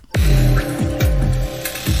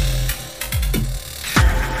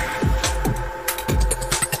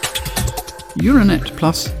Euronet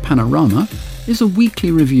Plus Panorama is a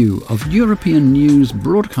weekly review of European news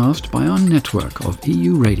broadcast by our network of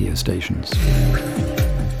EU radio stations.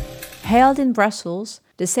 Held in Brussels,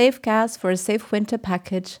 the Safe Gas for a Safe Winter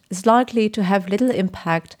package is likely to have little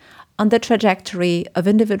impact on the trajectory of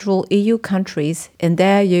individual EU countries in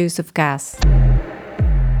their use of gas.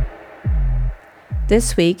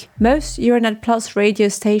 This week, most Euronet Plus radio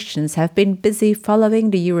stations have been busy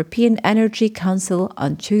following the European Energy Council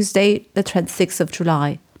on Tuesday, the 26th of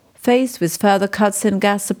July. Faced with further cuts in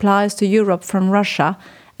gas supplies to Europe from Russia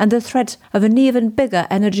and the threat of an even bigger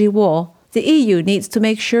energy war, the EU needs to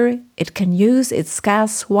make sure it can use its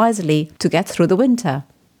gas wisely to get through the winter.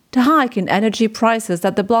 The hike in energy prices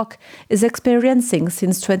that the bloc is experiencing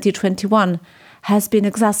since 2021 has been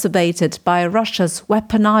exacerbated by Russia's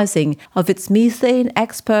weaponizing of its methane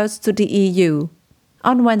exports to the EU.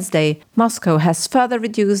 On Wednesday, Moscow has further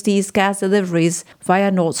reduced these gas deliveries via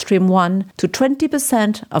Nord Stream 1 to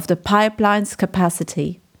 20% of the pipeline's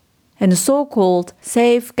capacity. In a so-called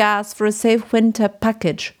Safe Gas for a Safe Winter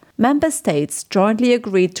package, member states jointly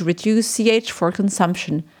agreed to reduce CH4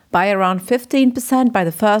 consumption by around 15% by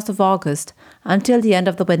the 1st of August until the end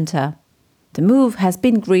of the winter. The move has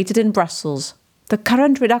been greeted in Brussels. The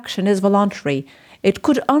current reduction is voluntary. It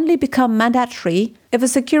could only become mandatory if a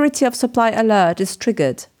security of supply alert is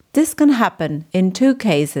triggered. This can happen in two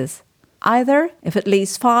cases. Either if at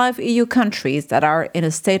least 5 EU countries that are in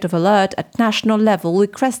a state of alert at national level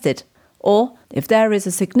request it, or if there is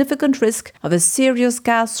a significant risk of a serious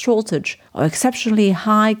gas shortage or exceptionally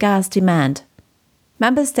high gas demand.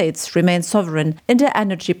 Member states remain sovereign in their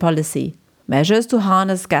energy policy. Measures to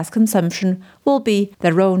harness gas consumption will be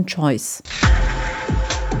their own choice.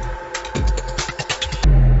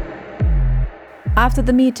 After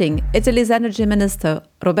the meeting, Italy's Energy Minister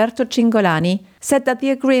Roberto Cingolani said that the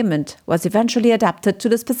agreement was eventually adapted to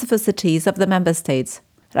the specificities of the member states.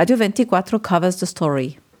 Radio 24 covers the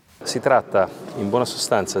story. It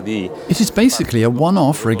is basically a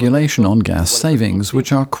one-off regulation on gas savings,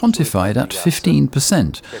 which are quantified at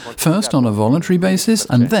 15%, first on a voluntary basis,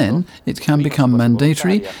 and then it can become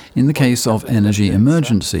mandatory in the case of energy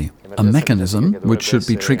emergency, a mechanism which should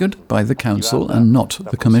be triggered by the Council and not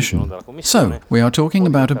the Commission. So, we are talking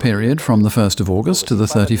about a period from the 1st of August to the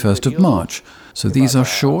 31st of March, so these are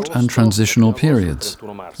short and transitional periods.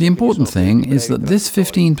 The important thing is that this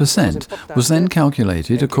 15% was then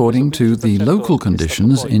calculated according to the local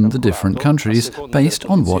conditions in the different countries based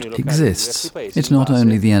on what exists. It's not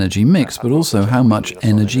only the energy mix, but also how much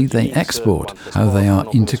energy they export, how they are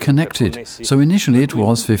interconnected. So initially it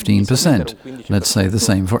was 15%. Let's say the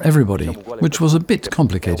same for everybody, which was a bit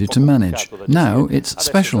complicated to manage. Now it's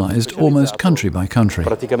specialized almost country by country.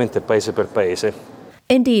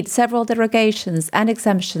 Indeed, several derogations and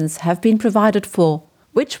exemptions have been provided for,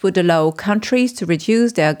 which would allow countries to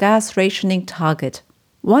reduce their gas rationing target.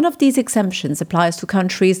 One of these exemptions applies to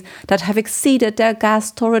countries that have exceeded their gas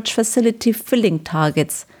storage facility filling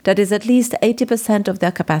targets, that is at least 80% of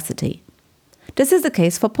their capacity. This is the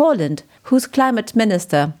case for Poland, whose climate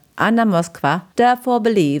minister, Anna Moskwa, therefore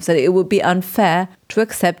believes that it would be unfair to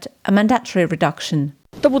accept a mandatory reduction.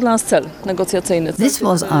 This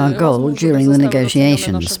was our goal during the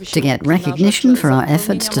negotiations, to get recognition for our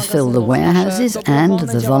efforts to fill the warehouses and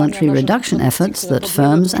the voluntary reduction efforts that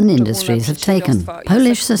firms and industries have taken.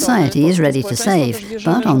 Polish society is ready to save,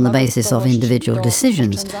 but on the basis of individual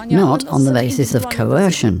decisions, not on the basis of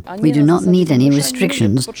coercion. We do not need any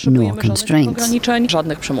restrictions nor constraints.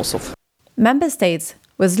 Member states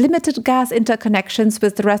with limited gas interconnections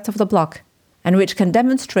with the rest of the bloc, and which can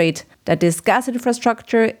demonstrate that this gas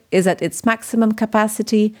infrastructure is at its maximum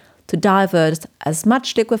capacity to divert as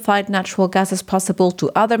much liquefied natural gas as possible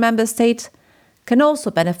to other member states, can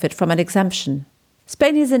also benefit from an exemption.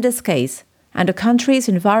 Spain is in this case, and the country's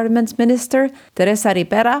Environment Minister, Teresa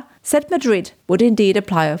Ribera, said Madrid would indeed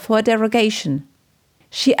apply for a derogation.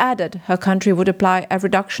 She added her country would apply a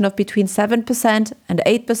reduction of between 7% and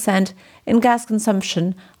 8% in gas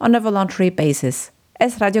consumption on a voluntary basis.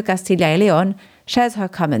 Es Radio Castilla y León shares her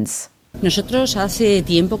comments. Nosotros hace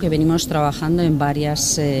tiempo que venimos trabajando en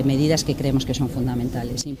varias medidas que creemos que son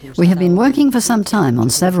fundamentales. We have been working for some time on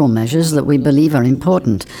several measures that we believe are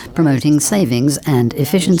important, promoting savings and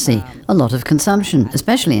efficiency. A lot of consumption,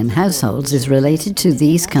 especially in households, is related to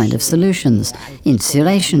these kind of solutions,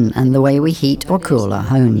 insulation and the way we heat or cool our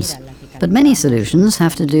homes. But many solutions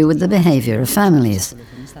have to do with the behavior of families.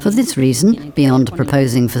 For this reason, beyond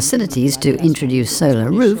proposing facilities to introduce solar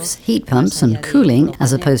roofs, heat pumps and cooling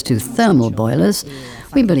as opposed to thermal boilers,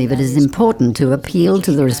 We believe it is important to appeal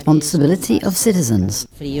to the responsibility of citizens.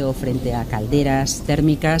 Frío frente a calderas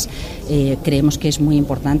térmicas, creemos que es muy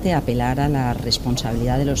importante apelar a la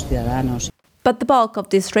responsabilidad de los ciudadanos. But the bulk of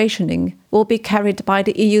this rationing will be carried by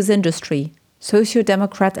the EU's industry, Social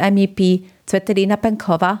Democrat MEP Svetlana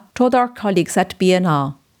Penkova told our colleagues at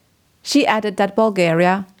BNR. She added that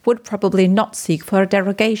Bulgaria would probably not seek for a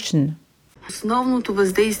derogation.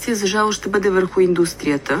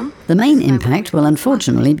 The main impact will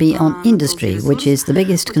unfortunately be on industry, which is the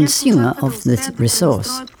biggest consumer of this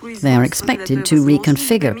resource. They are expected to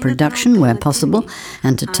reconfigure production where possible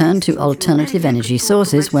and to turn to alternative energy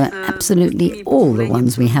sources where absolutely all the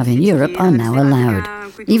ones we have in Europe are now allowed,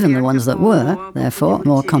 even the ones that were, therefore,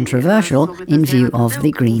 more controversial in view of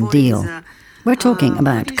the Green Deal. We're talking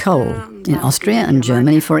about coal. In Austria and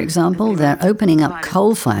Germany, for example, they're opening up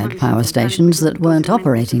coal-fired power stations that weren't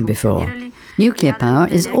operating before. Nuclear power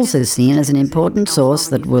is also seen as an important source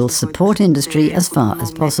that will support industry as far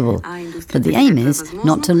as possible. But the aim is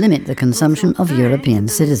not to limit the consumption of European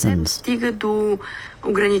citizens.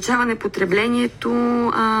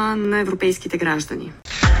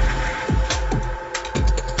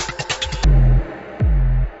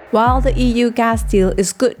 While the EU gas deal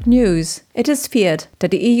is good news, it is feared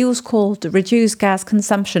that the EU's call to reduce gas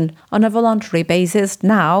consumption on a voluntary basis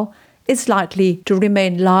now is likely to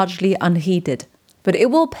remain largely unheeded. But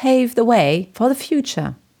it will pave the way for the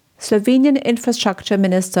future. Slovenian Infrastructure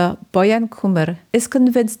Minister Bojan Kumer is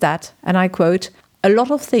convinced that, and I quote, "a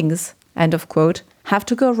lot of things," end of quote, have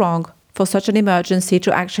to go wrong for such an emergency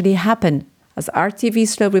to actually happen, as RTV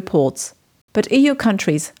Slo reports. But EU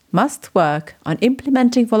countries must work on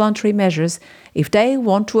implementing voluntary measures if they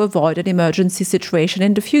want to avoid an emergency situation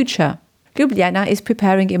in the future. Ljubljana is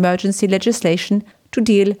preparing emergency legislation to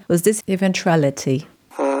deal with this eventuality.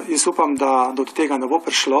 Jaz upam, da do tega ne bo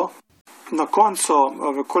prišlo.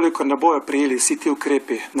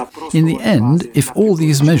 In the end, if all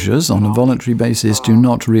these measures on a voluntary basis do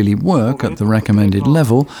not really work at the recommended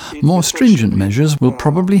level, more stringent measures will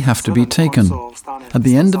probably have to be taken. At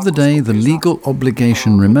the end of the day, the legal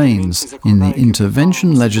obligation remains. In the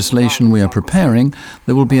intervention legislation we are preparing,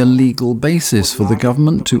 there will be a legal basis for the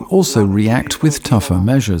government to also react with tougher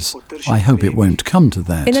measures. I hope it won't come to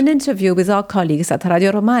that. In an interview with our colleagues at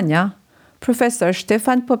Radio Romagna, Professor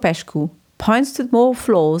Ștefan Popescu points to more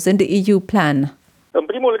flaws in the EU plan. În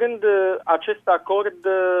primul rând, acest acord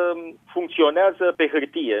funcționează pe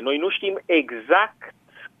hârtie. Noi nu știm exact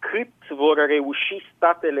cât vor reuși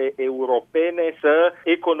statele europene să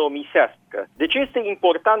economisească. De ce este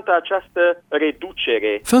importantă această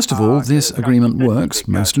reducere? First of all, this agreement works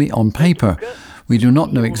mostly on paper. We do not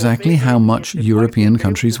know exactly how much European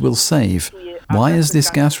countries will save. Why is this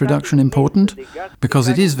gas reduction important?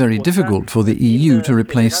 Because it is very difficult for the EU to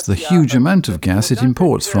replace the huge amount of gas it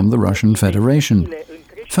imports from the Russian Federation.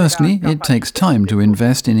 Firstly, it takes time to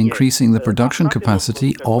invest in increasing the production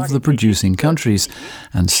capacity of the producing countries.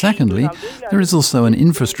 And secondly, there is also an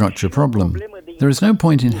infrastructure problem. There is no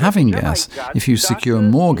point in having gas if you secure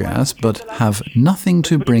more gas but have nothing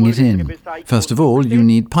to bring it in. First of all, you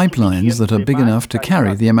need pipelines that are big enough to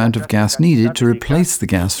carry the amount of gas needed to replace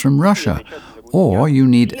the gas from Russia. Or you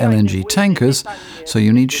need LNG tankers, so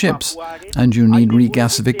you need ships, and you need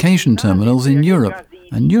regasification terminals in Europe.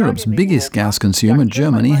 And Europe's biggest gas consumer,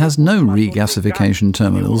 Germany, has no regasification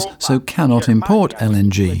terminals, so cannot import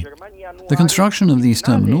LNG. The construction of these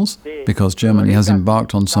terminals, because Germany has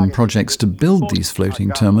embarked on some projects to build these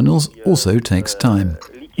floating terminals, also takes time.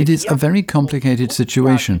 It is a very complicated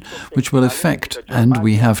situation, which will affect, and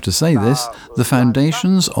we have to say this, the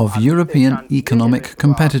foundations of European economic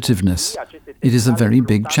competitiveness. It is a very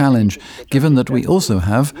big challenge, given that we also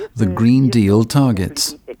have the Green Deal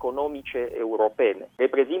targets.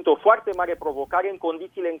 Reprezintă o foarte mare provocare în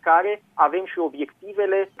condițiile în care avem și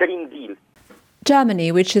obiectivele Green Deal.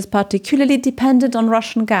 Germany, which is particularly dependent on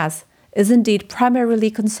Russian gas, is indeed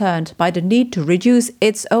primarily concerned by the need to reduce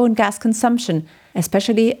its own gas consumption,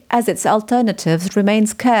 especially as its alternatives remain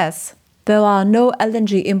scarce. There are no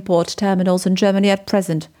LNG import terminals in Germany at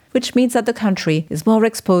present, which means that the country is more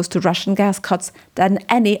exposed to Russian gas cuts than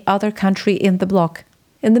any other country in the bloc.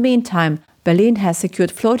 In the meantime, Berlin has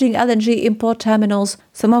secured floating LNG import terminals,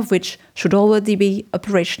 some of which should already be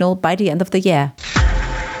operational by the end of the year.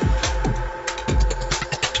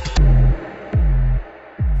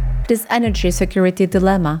 This energy security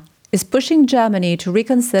dilemma is pushing Germany to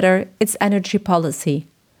reconsider its energy policy.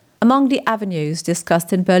 Among the avenues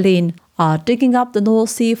discussed in Berlin are digging up the North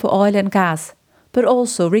Sea for oil and gas, but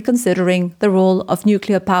also reconsidering the role of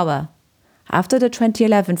nuclear power. After the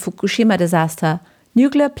 2011 Fukushima disaster,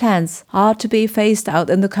 nuclear plants are to be phased out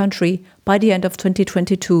in the country by the end of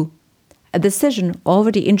 2022, a decision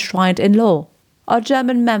already enshrined in law. Our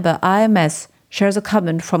German member AMS shares a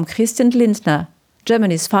comment from Christian Lindner,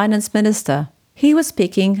 Germany's finance minister. He was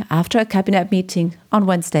speaking after a cabinet meeting on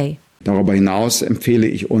Wednesday. Darüber hinaus empfehle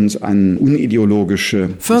ich uns an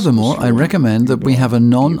unideologische. Furthermore, I recommend that we have a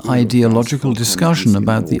non-ideological discussion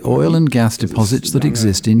about the oil and gas deposits that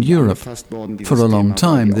exist in Europe. For a long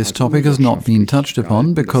time, this topic has not been touched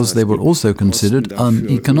upon because they were also considered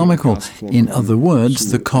uneconomical. In other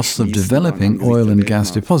words, the costs of developing oil and gas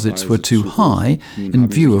deposits were too high in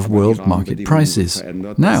view of world market prices.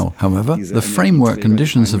 Now, however, the framework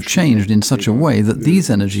conditions have changed in such a way that these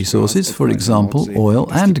energy sources, for example,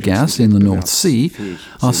 oil and gas in the North Sea,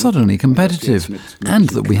 are suddenly competitive, and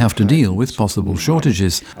that we have to deal with possible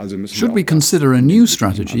shortages. Should we consider a new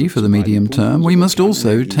strategy for the medium term, we must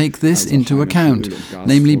also take this into account,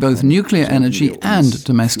 namely both nuclear energy and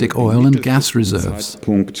domestic oil and gas reserves.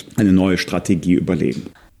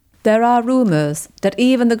 There are rumours that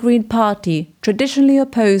even the Green Party, traditionally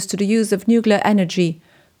opposed to the use of nuclear energy,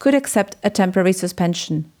 could accept a temporary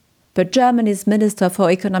suspension. But Germany's Minister for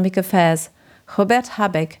Economic Affairs, Robert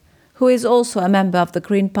Habeck, who is also a member of the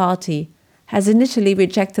Green Party, has initially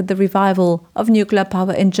rejected the revival of nuclear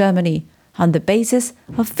power in Germany on the basis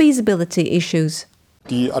of feasibility issues.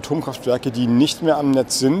 Die Atomkraftwerke, die nicht mehr am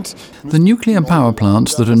Netz sind. The nuclear power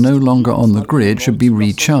plants that are no longer on the grid should be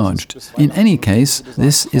recharged. In any case,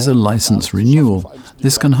 this is a license renewal.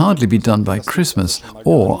 This can hardly be done by Christmas,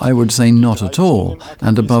 or I would say not at all.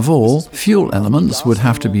 And above all, fuel elements would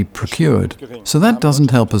have to be procured. So that doesn't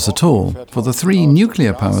help us at all. For the 3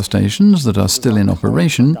 nuclear power stations that are still in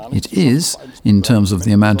operation, it is, in terms of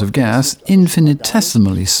the amount of gas,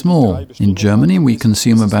 infinitesimally small. In Germany, we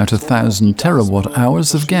consume about 1,000 terawatt-hours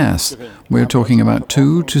of gas. We're talking about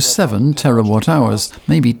 2 to 7 terawatt-hours,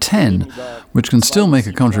 maybe 10, which can still make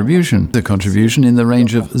a contribution in the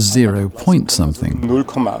range of 0 point something.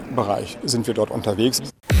 0-Bereich sind wir dort unterwegs.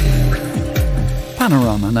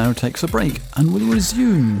 Panorama now takes a break and will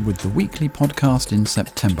resume with the weekly podcast in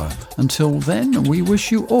September. Until then, we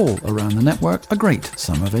wish you all around the network a great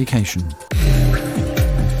summer vacation.